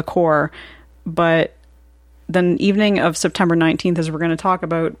with the Corps, but then evening of September 19th, as we're going to talk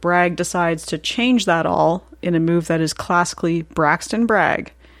about, Bragg decides to change that all in a move that is classically Braxton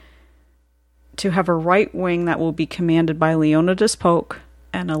Bragg, to have a right wing that will be commanded by Leonidas Polk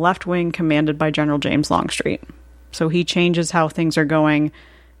and a left wing commanded by General James Longstreet. So he changes how things are going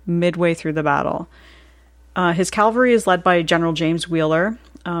midway through the battle. His cavalry is led by General James Wheeler,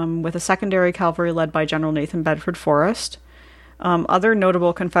 with a secondary cavalry led by General Nathan Bedford Forrest. Other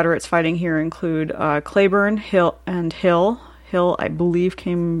notable Confederates fighting here include Claiborne, Hill. Hill, I believe,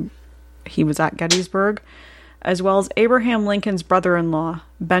 he was at Gettysburg, as well as Abraham Lincoln's brother-in-law,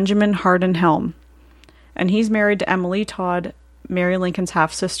 Benjamin Hardin Helm. And he's married to Emily Todd, Mary Lincoln's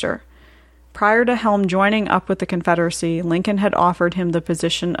half-sister. Prior to Helm joining up with the Confederacy, Lincoln had offered him the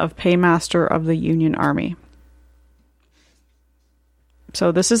position of paymaster of the Union Army.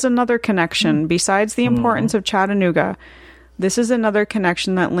 So this is another connection. Besides the importance of Chattanooga, this is another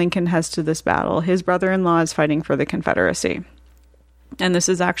connection that Lincoln has to this battle. His brother-in-law is fighting for the Confederacy. And this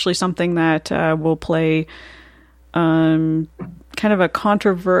is actually something that will play kind of a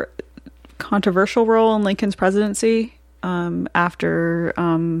controversial role in Lincoln's presidency after...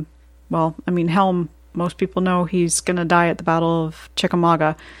 Helm, most people know he's going to die at the Battle of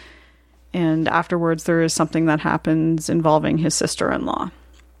Chickamauga. And afterwards, there is something that happens involving his sister-in-law.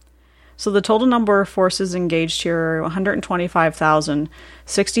 So the total number of forces engaged here are 125,000,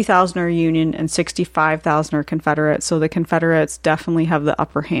 60,000 are Union, and 65,000 are Confederate. So the Confederates definitely have the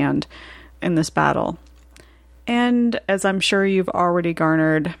upper hand in this battle. And as I'm sure you've already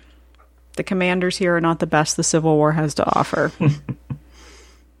garnered, the commanders here are not the best the Civil War has to offer.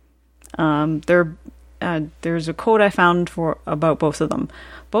 There's a quote I found about both of them.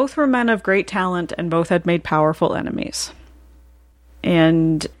 Both were men of great talent, and both had made powerful enemies.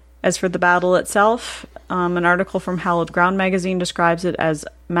 And as for the battle itself, an article from Hallowed Ground magazine describes it as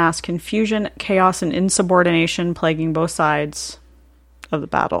mass confusion, chaos, and insubordination plaguing both sides of the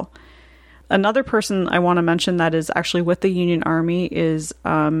battle. Another person I want to mention that is actually with the Union Army is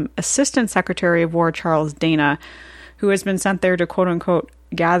Assistant Secretary of War Charles Dana, who has been sent there to quote-unquote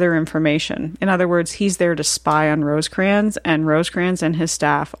gather information. In other words, he's there to spy on Rosecrans, and Rosecrans and his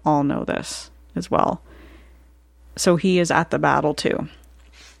staff all know this as well. So he is at the battle too.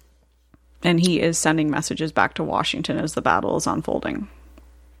 And he is sending messages back to Washington as the battle is unfolding.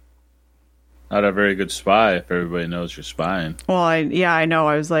 Not a very good spy if everybody knows you're spying. Well, I know.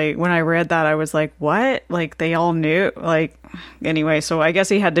 I was like, when I read that, I was like, what? Like, they all knew? Like, anyway, so I guess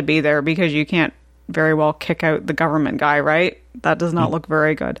he had to be there because you can't very well kick out the government guy, right? That does not look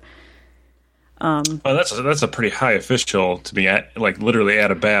very good. Well, that's a pretty high official to be at, like literally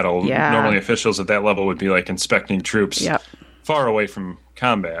at a battle. Yeah. Normally, officials at that level would be like inspecting troops far away from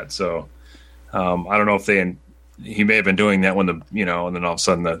combat. So I don't know if he may have been doing that when and then all of a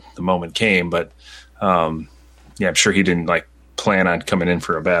sudden the moment came. But I'm sure he didn't like plan on coming in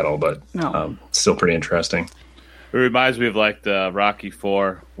for a battle. But still pretty interesting. It reminds me of like the Rocky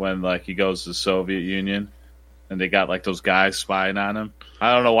IV when like he goes to the Soviet Union and they got like those guys spying on him.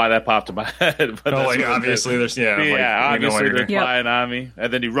 I don't know why that popped in my head. But obviously there's obviously they're spying on me.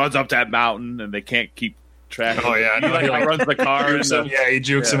 And then he runs up that mountain and they can't keep track. Oh yeah, he runs the car. He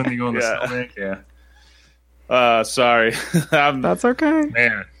jukes him and they go in the snowbank. Yeah. Sorry. That's okay.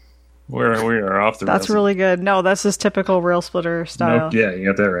 Man, we are off the. That's really good. No, that's just typical Rail Splitter style. Nope. Yeah, you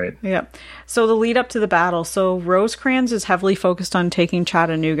got that right. Yeah. So the lead up to the battle. So Rosecrans is heavily focused on taking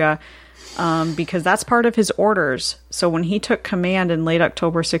Chattanooga because that's part of his orders. So when he took command in late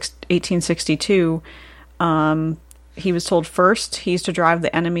October 1862, he was told first he's to drive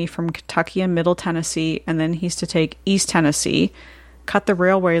the enemy from Kentucky and Middle Tennessee, and then he's to take East Tennessee, cut the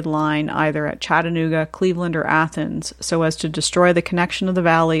railway line either at Chattanooga, Cleveland, or Athens, so as to destroy the connection of the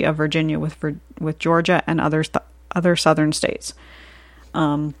Valley of Virginia with Georgia and other southern states.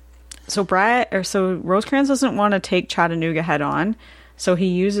 So Rosecrans doesn't want to take Chattanooga head on, so he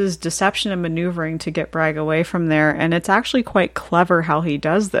uses deception and maneuvering to get Bragg away from there, and it's actually quite clever how he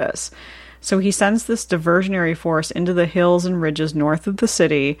does this. So he sends this diversionary force into the hills and ridges north of the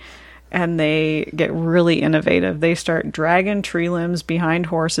city, and they get really innovative. They start dragging tree limbs behind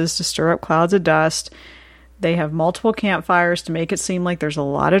horses to stir up clouds of dust. They have multiple campfires to make it seem like there's a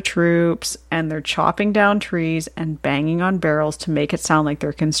lot of troops, and they're chopping down trees and banging on barrels to make it sound like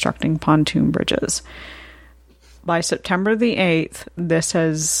they're constructing pontoon bridges. By September the 8th, this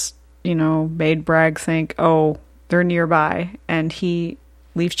has, made Bragg think, oh, they're nearby, and he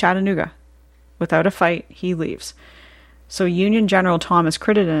leaves Chattanooga. Without a fight, he leaves. So Union General Thomas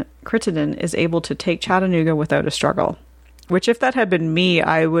Crittenden is able to take Chattanooga without a struggle. Which, if that had been me,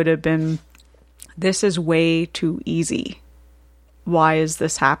 I would have been, this is way too easy. Why is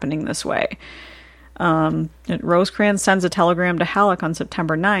this happening this way? Rosecrans sends a telegram to Halleck on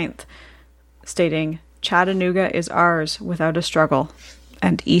September 9th, stating, Chattanooga is ours without a struggle,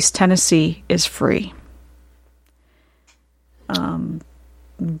 and East Tennessee is free.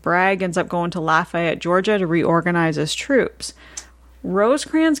 Bragg ends up going to Lafayette, Georgia to reorganize his troops.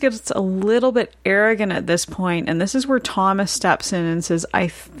 Rosecrans gets a little bit arrogant at this point, and this is where Thomas steps in and says, I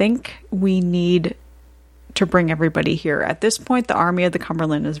think we need to bring everybody here. At this point, the Army of the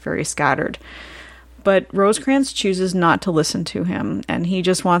Cumberland is very scattered. But Rosecrans chooses not to listen to him, and he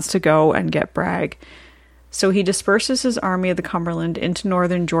just wants to go and get Bragg. So he disperses his Army of the Cumberland into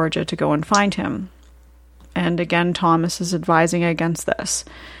northern Georgia to go and find him. And again, Thomas is advising against this.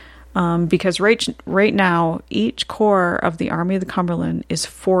 Because right now, each corps of the Army of the Cumberland is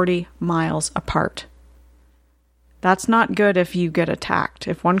 40 miles apart. That's not good if you get attacked.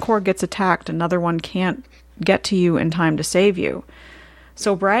 If one corps gets attacked, another one can't get to you in time to save you.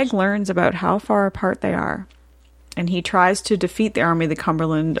 So Bragg learns about how far apart they are. And he tries to defeat the Army of the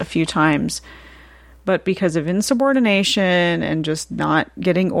Cumberland a few times. But because of insubordination and just not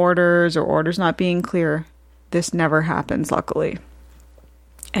getting orders or orders not being clear, this never happens, luckily.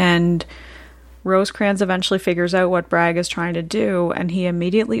 And Rosecrans eventually figures out what Bragg is trying to do, and he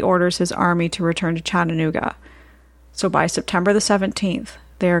immediately orders his army to return to Chattanooga. So by September the 17th,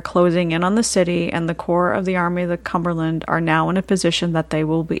 they are closing in on the city, and the corps of the Army of the Cumberland are now in a position that they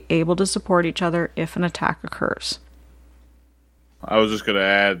will be able to support each other if an attack occurs. I was just going to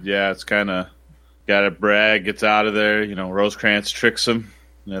add, it's kind of got it. Bragg gets out of there. Rosecrans tricks him,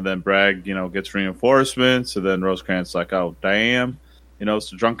 and then Bragg, gets reinforcements, and then Rosecrans like, oh, damn.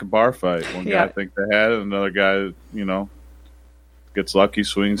 It's a drunken bar fight. One guy thinks they had it, another guy, gets lucky,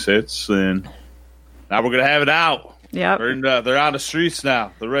 swings, hits, and now we're going to have it out. Yeah, they're on the streets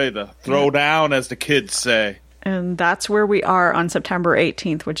now. They're ready to throw down, as the kids say. And that's where we are on September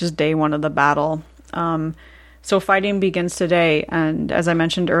 18th, which is day one of the battle. So fighting begins today, and as I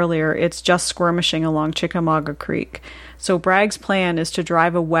mentioned earlier, it's just skirmishing along Chickamauga Creek. So Bragg's plan is to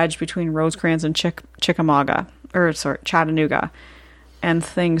drive a wedge between Rosecrans and Chattanooga, and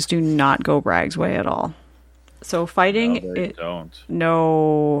things do not go Bragg's way at all. So fighting...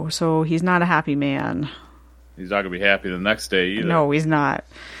 No, so he's not a happy man. He's not going to be happy the next day either. No, he's not.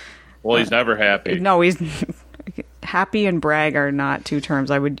 Well, he's never happy. No, he's... Happy and brag are not two terms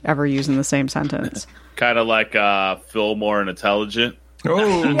I would ever use in the same sentence. Kind of like Fillmore and Intelligent.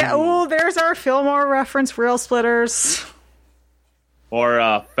 Oh, yeah. There's our Fillmore reference, Rail Splitters.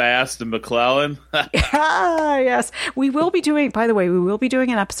 Or Fast and McClellan. Yes. We will be doing, by the way, an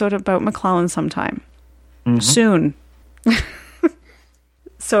episode about McClellan sometime. Soon.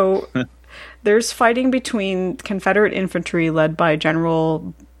 So there's fighting between Confederate infantry led by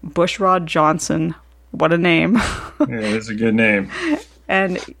General Bushrod Johnson. What a name. Yeah, it's a good name.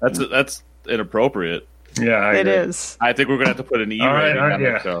 And that's inappropriate. Yeah, it is. I think we're going to have to put an E rating on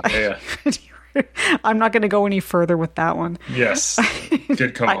it. So. Yeah. I'm not going to go any further with that one. Yes.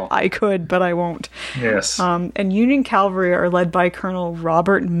 Good call. I could, but I won't. Yes. And Union cavalry are led by Colonel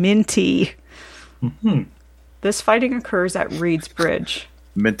Robert Minty. Mm-hmm. This fighting occurs at Reed's Bridge.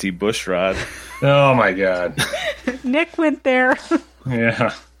 Minty Bushrod. Oh, my God. Nick went there.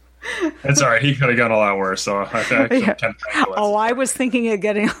 Yeah. It's all right. He could have gone a lot worse. So I was thinking of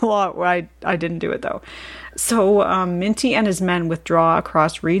getting a lot. I didn't do it, though. So Minty and his men withdraw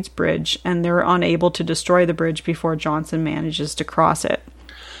across Reed's Bridge, and they're unable to destroy the bridge before Johnson manages to cross it.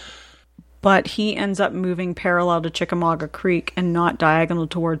 But he ends up moving parallel to Chickamauga Creek and not diagonal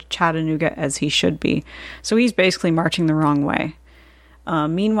towards Chattanooga as he should be. So he's basically marching the wrong way.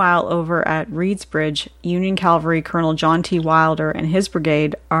 Meanwhile, over at Reed's Bridge, Union Cavalry Colonel John T. Wilder and his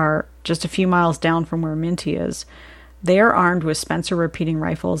brigade are just a few miles down from where Minty is. They are armed with Spencer repeating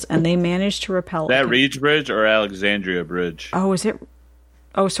rifles, and they manage to repel... Is that Reed's Bridge or Alexandria Bridge? Oh, is it?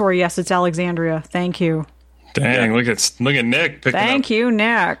 Oh, sorry. Yes, it's Alexandria. Thank you. Dang, look at Nick picking Thank you,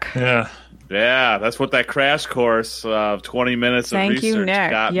 Nick. Yeah. Yeah, that's what that crash course of 20 minutes of research got me. Thank you,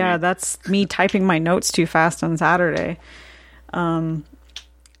 Nick. Yeah, that's me typing my notes too fast on Saturday.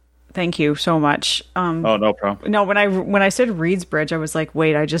 Thank you so much. Oh, no problem. No, when I said Reed's Bridge, I was like,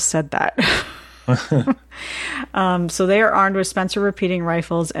 wait, I just said that. So they are armed with Spencer repeating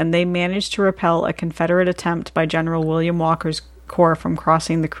rifles, and they managed to repel a Confederate attempt by General William Walker's corps from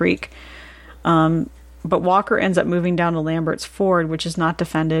crossing the creek. But Walker ends up moving down to Lambert's Ford, which is not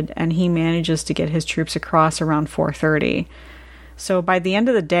defended, and he manages to get his troops across around 4:30. So by the end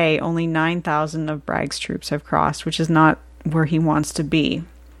of the day, only 9,000 of Bragg's troops have crossed, which is not where he wants to be.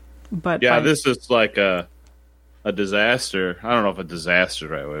 But yeah, this is like a disaster. I don't know if a disaster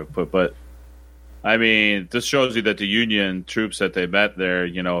is the right way to put it, but I mean, this shows you that the Union troops that they met there,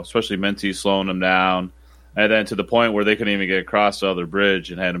 especially Minty slowing them down, and then to the point where they couldn't even get across the other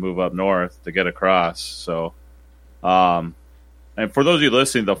bridge and had to move up north to get across. So, and for those of you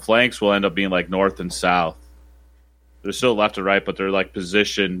listening, the flanks will end up being like north and south. They're still left and right, but they're like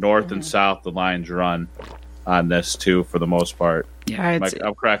positioned north and south. The lines run on this too, for the most part. Yeah,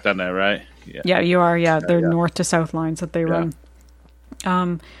 I'm correct on that, right? Yeah, you are. Yeah, they're north to south lines that they run.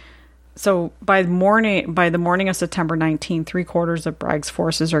 So by the morning of September 19th, 3/4 of Bragg's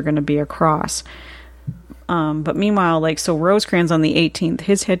forces are going to be across. But meanwhile, Rosecrans on the 18th,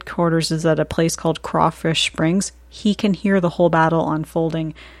 his headquarters is at a place called Crawfish Springs. He can hear the whole battle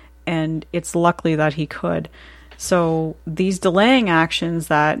unfolding, and it's lucky that he could. So these delaying actions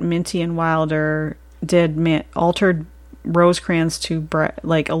that Minty and Wilder did altered Rosecrans to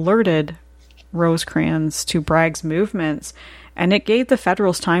alerted Rosecrans to Bragg's movements, and it gave the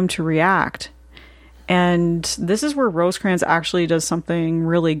Federals time to react. And this is where Rosecrans actually does something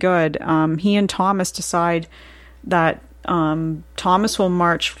really good. He and Thomas decide that Thomas will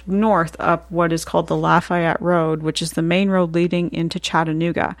march north up what is called the Lafayette Road, which is the main road leading into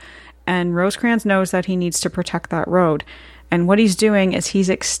Chattanooga. And Rosecrans knows that he needs to protect that road. And what he's doing is he's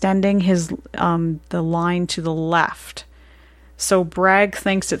extending his the line to the left. So Bragg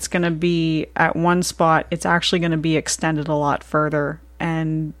thinks it's going to be at one spot. It's actually going to be extended a lot further.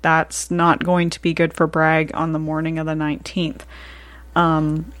 And that's not going to be good for Bragg on the morning of the 19th.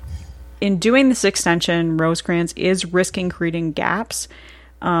 In doing this extension, Rosecrans is risking creating gaps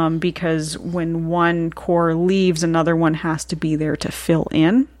because when one corps leaves, another one has to be there to fill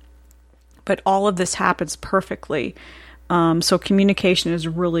in. But all of this happens perfectly. So communication is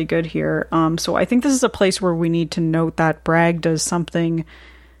really good here. So I think this is a place where we need to note that Bragg does something,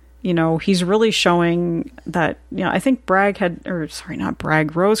 he's really showing that, I think Rosecrans.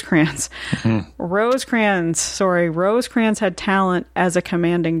 Rosecrans had talent as a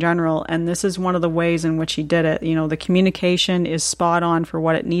commanding general, and this is one of the ways in which he did it. The communication is spot on for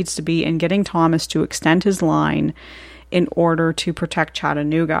what it needs to be in getting Thomas to extend his line in order to protect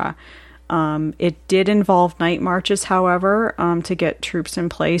Chattanooga. It did involve night marches, however, to get troops in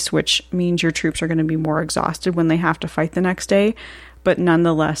place, which means your troops are going to be more exhausted when they have to fight the next day. But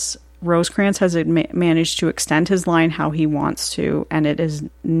nonetheless, Rosecrans has managed to extend his line how he wants to, and it is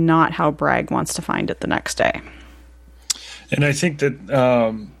not how Bragg wants to find it the next day. And I think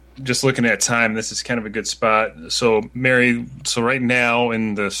that just looking at time, this is kind of a good spot. So, Mary, right now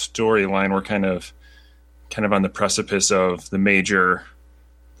in the storyline, we're kind of on the precipice of the major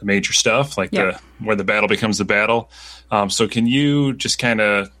stuff, where the battle becomes the battle. So can you just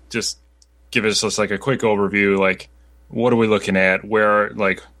just give us a quick overview, what are we looking at?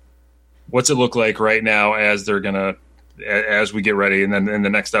 What's it look like right now as we get ready? And then in the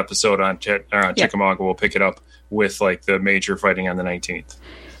next episode on Chickamauga, we'll pick it up with the major fighting on the 19th.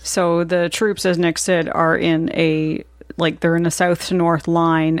 So the troops, as Nick said, are in they're in a south to north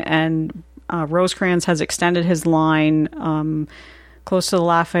line, and Rosecrans has extended his line close to the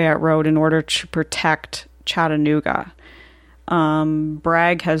Lafayette Road in order to protect Chattanooga.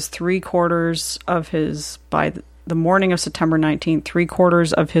 Bragg has 3/4 of his, by the morning of September 19th,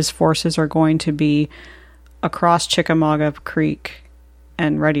 3/4 of his forces are going to be across Chickamauga Creek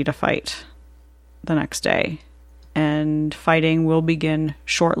and ready to fight the next day. And fighting will begin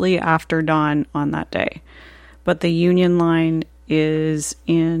shortly after dawn on that day. But the Union line is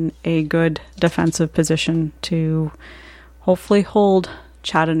in a good defensive position to hopefully hold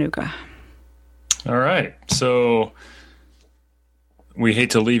Chattanooga. All right. So we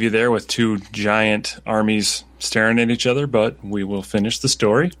hate to leave you there with two giant armies staring at each other, but we will finish the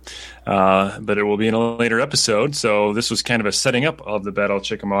story. But it will be in a later episode. So this was kind of a setting up of the Battle of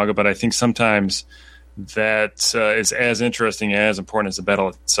Chickamauga, but I think sometimes that is as interesting, as important as the battle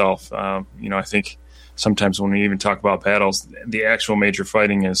itself. I think sometimes when we even talk about battles, the actual major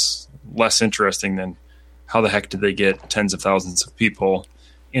fighting is less interesting than how the heck did they get tens of thousands of people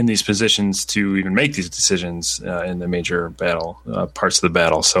in these positions to even make these decisions in the major battle parts of the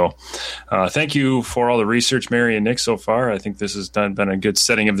battle. So thank you for all the research, Mary and Nick, so far. I think this has been a good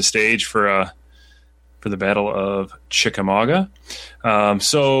setting of the stage for for the Battle of Chickamauga.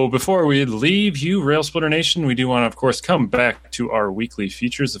 So before we leave you, Rail Splitter Nation, we do want to, of course, come back to our weekly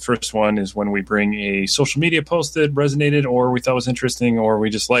features. The first one is when we bring a social media post that resonated or we thought was interesting or we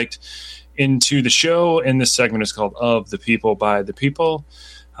just liked into the show. And this segment is called Of the People by the People.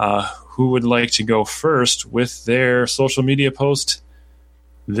 Who would like to go first with their social media post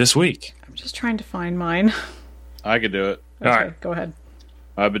this week? I'm just trying to find mine. I could do it. Okay, all right. Go ahead.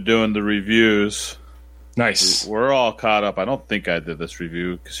 I've been doing the reviews. Nice. We're all caught up. I don't think I did this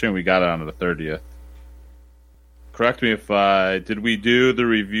review, considering we got it on the 30th. Correct me if I... Did we do the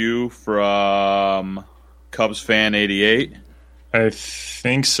review from Cubs Fan 88? I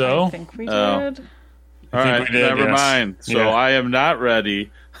think so. I think we did. All right, we did, never yes. mind. So Yeah. I am not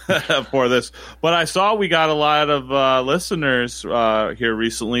ready for this. But I saw we got a lot of listeners here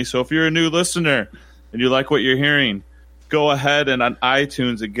recently. So if you're a new listener and you like what you're hearing, go ahead and on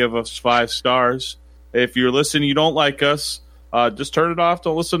iTunes and give us 5 stars. If you're listening, you don't like us, just turn it off.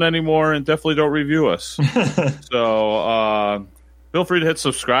 Don't listen anymore, and definitely don't review us. So feel free to hit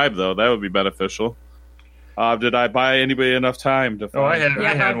subscribe, though. That would be beneficial. Did I buy anybody enough time to find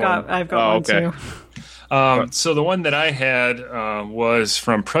I had one. I've got one okay. too. So the one that I had was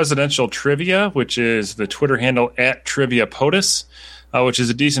from Presidential Trivia, which is the Twitter handle @TriviaPotus, which is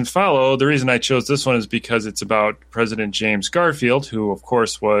a decent follow. The reason I chose this one is because it's about President James Garfield, who, of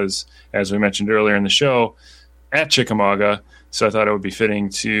course, was, as we mentioned earlier in the show, at Chickamauga. So I thought it would be fitting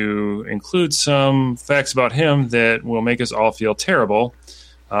to include some facts about him that will make us all feel terrible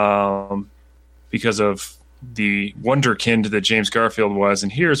because of the wonderkind that James Garfield was.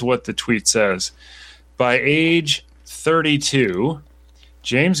 And here's what the tweet says. By age 32,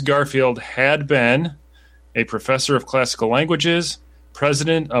 James Garfield had been a professor of classical languages,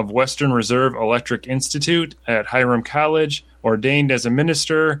 president of Western Reserve Electric Institute at Hiram College, ordained as a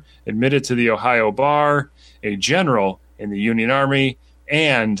minister, admitted to the Ohio Bar, a general in the Union Army,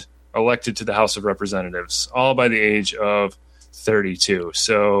 and elected to the House of Representatives, all by the age of 32.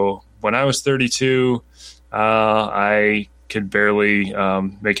 So when I was 32, I could barely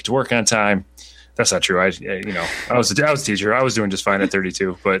make it to work on time. That's not true. I was a teacher. I was doing just fine at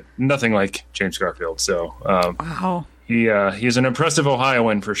 32, but nothing like James Garfield. So Wow. He's an impressive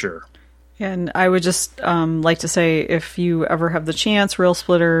Ohioan for sure. And I would just like to say, if you ever have the chance, Rail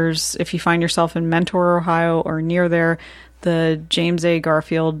Splitters, if you find yourself in Mentor, Ohio, or near there, the James A.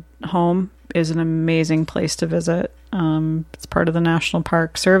 Garfield home is an amazing place to visit. It's part of the National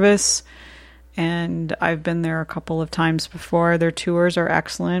Park Service, and I've been there a couple of times before. Their tours are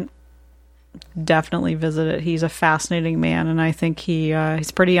excellent. Definitely visit it. He's a fascinating man, and I think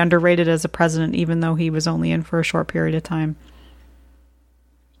he's pretty underrated as a president, even though he was only in for a short period of time.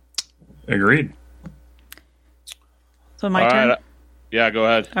 Agreed. So my turn? Right. Yeah, go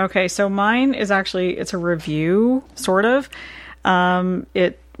ahead. Okay, so mine is actually, it's a review, sort of.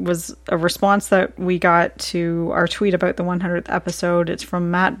 It was a response that we got to our tweet about the 100th episode. It's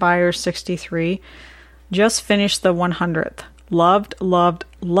from Matt Byers 63. Just finished the 100th. Loved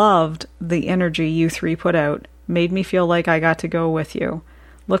the energy you three put out. Made me feel like I got to go with you.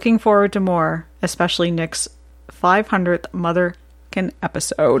 Looking forward to more, especially Nick's 500th Motherkin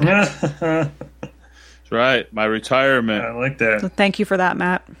episode. That's right. My retirement. I like that. So thank you for that,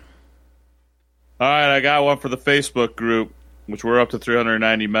 Matt. All right, I got one for the Facebook group, which we're up to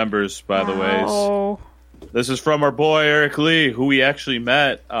 390 members, by the way. Oh, This is from our boy Eric Lee, who we actually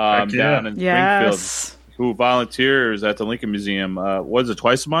met down in Springfield, yes. who volunteers at the Lincoln Museum. Was it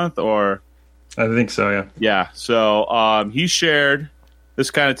twice a month or? I think so, yeah. Yeah. So he shared. This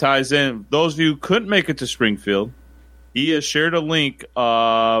kind of ties in. Those of you who couldn't make it to Springfield, he has shared a link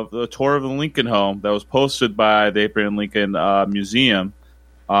of the tour of the Lincoln home that was posted by the Abraham Lincoln Museum,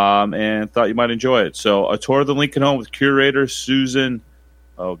 and thought you might enjoy it. So, a tour of the Lincoln home with curator Susan,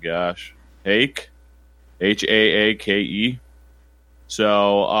 Haake, Haake.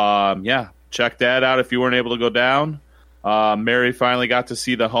 So, yeah, check that out if you weren't able to go down. Mary finally got to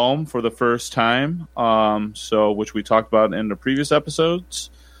see the home for the first time, which we talked about in the previous episodes.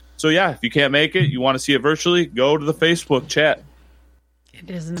 So, yeah, if you can't make it, you want to see it virtually, go to the Facebook chat. It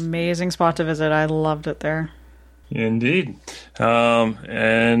is an amazing spot to visit. I loved it there. Indeed.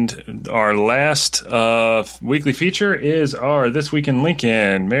 And our last weekly feature is our This Week in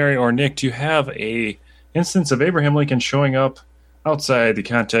Lincoln. Mary or Nick, do you have a instance of Abraham Lincoln showing up outside the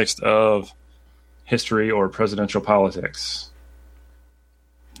context of history or presidential politics?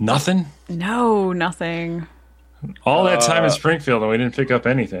 Nothing? No, nothing. All that time in Springfield and we didn't pick up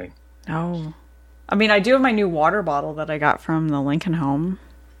anything. No. I mean, I do have my new water bottle that I got from the Lincoln home.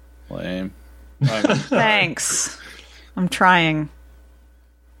 Lame. Thanks. I'm trying.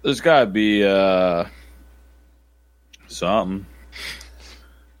 There's got to be Something.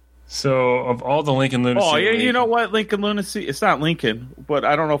 So, of all the Lincoln Lunacy... Oh, yeah, you know what? Lincoln Lunacy... It's not Lincoln, but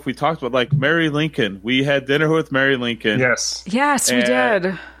I don't know if we talked about, like, Mary Lincoln. We had dinner with Mary Lincoln. Yes. Yes, we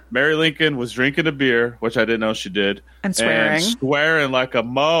did. Mary Lincoln was drinking a beer, which I didn't know she did. And swearing. And swearing like a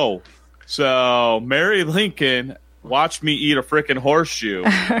mo. So, Mary Lincoln watched me eat a freaking horseshoe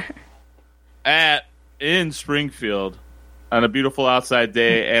in Springfield on a beautiful outside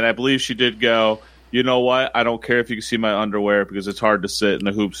day, and I believe she did go... You know what? I don't care if you can see my underwear because it's hard to sit in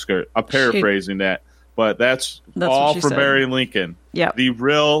a hoop skirt. I'm paraphrasing that, but that's all for Mary Lincoln. Yeah, the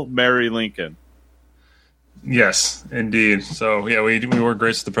real Mary Lincoln. Yes, indeed. So yeah, we were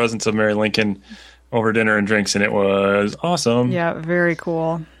graced with the presence of Mary Lincoln over dinner and drinks, and it was awesome. Yeah, very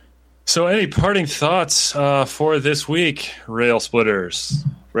cool. So, any parting thoughts for this week, Rail Splitters?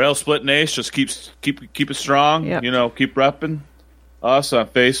 Rail Split Nation, just keep it strong. Yep. You know, keep repping us on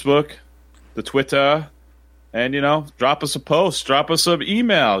Facebook, the Twitter, and, drop us a post, drop us an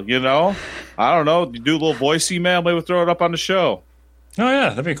email, I don't know, do a little voice email, maybe we'll throw it up on the show. Oh, yeah,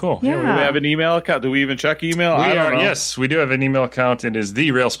 that'd be cool. Yeah. Do we have an email account? Do we even check email? Yes, we do have an email account. It is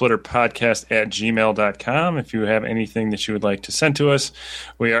therailsplitterpodcast@gmail.com. If you have anything that you would like to send to us,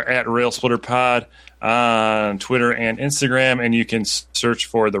 we are at RailSplitterPod on Twitter and Instagram, and you can search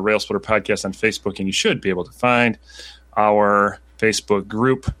for the Rail Splitter Podcast on Facebook, and you should be able to find our Facebook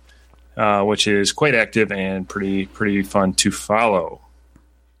group, which is quite active and pretty fun to follow.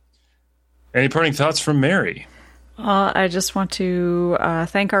 Any parting thoughts from Mary? I just want to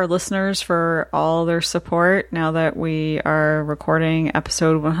thank our listeners for all their support now that we are recording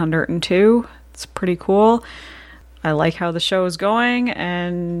episode 102. It's pretty cool. I like how the show is going,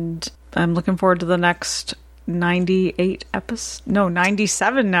 and I'm looking forward to the next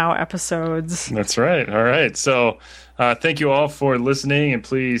 97 now episodes. That's right. All right. So thank you all for listening, and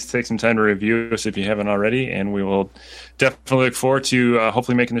please take some time to review us if you haven't already, and we will definitely look forward to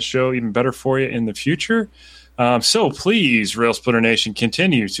hopefully making the show even better for you in the future. So please, Rail Splitter Nation,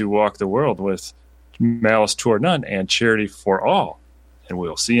 continue to walk the world with malice toward none and charity for all, and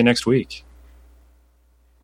we'll see you next week.